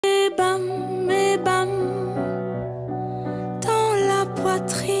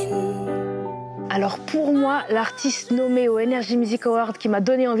Alors pour moi, l'artiste nommé au NRJ Music Awards qui m'a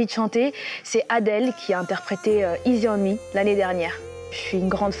donné envie de chanter, c'est Adele qui a interprété Easy on Me l'année dernière. Je suis une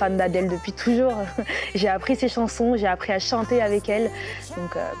grande fan d'Adele depuis toujours. J'ai appris ses chansons, j'ai appris à chanter avec elle.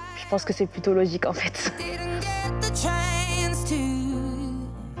 Donc je pense que c'est plutôt logique en fait.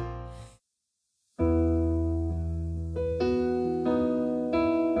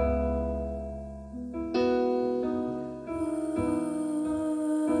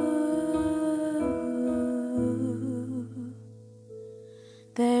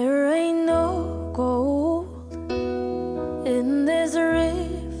 There ain't no gold in this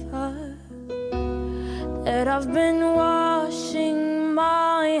river that I've been washing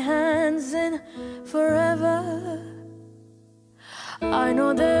my hands in forever. I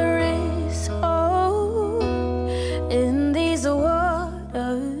know there is hope in these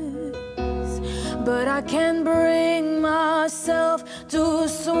waters, but I can't bring myself to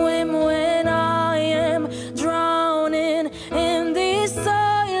swim when I am drowning in this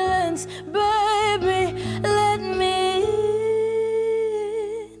silence. Baby, let me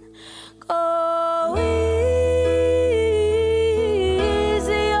in. Go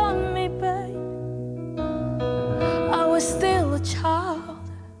easy on me, babe. I was still a child,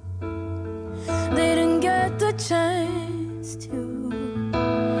 didn't get the chance to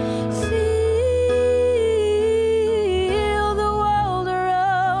feel the world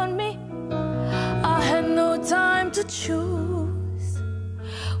around me. I had no time to choose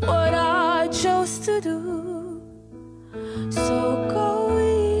what I chose to do. So go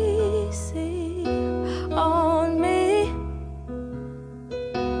easy on me.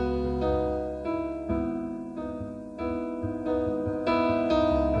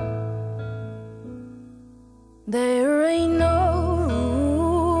 There ain't no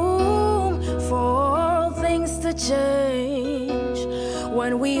room for things to change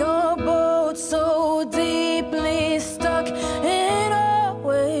when we are both so deeply stuck in our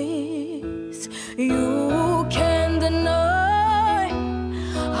ways. You can't deny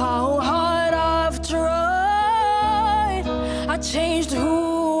how hard I've tried. I changed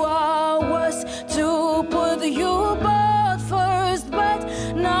who I was to put you both first, but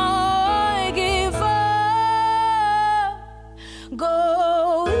now I give up.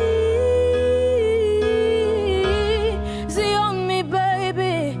 Go easy on me,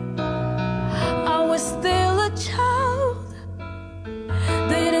 baby. I was still a child,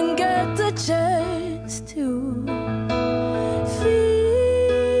 didn't get the chance to feel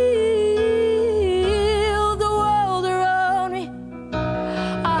the world around me.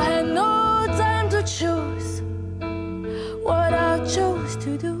 I had no time to choose what I chose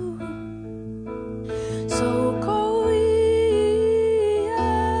to do. So go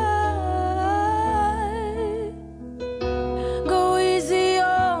easy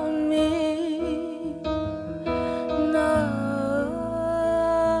on me now.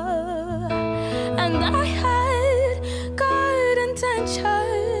 And I had good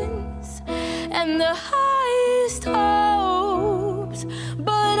intentions and the highest hopes,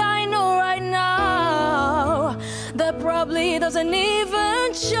 but I know right now that probably doesn't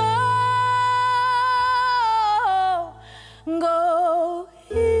even show. Go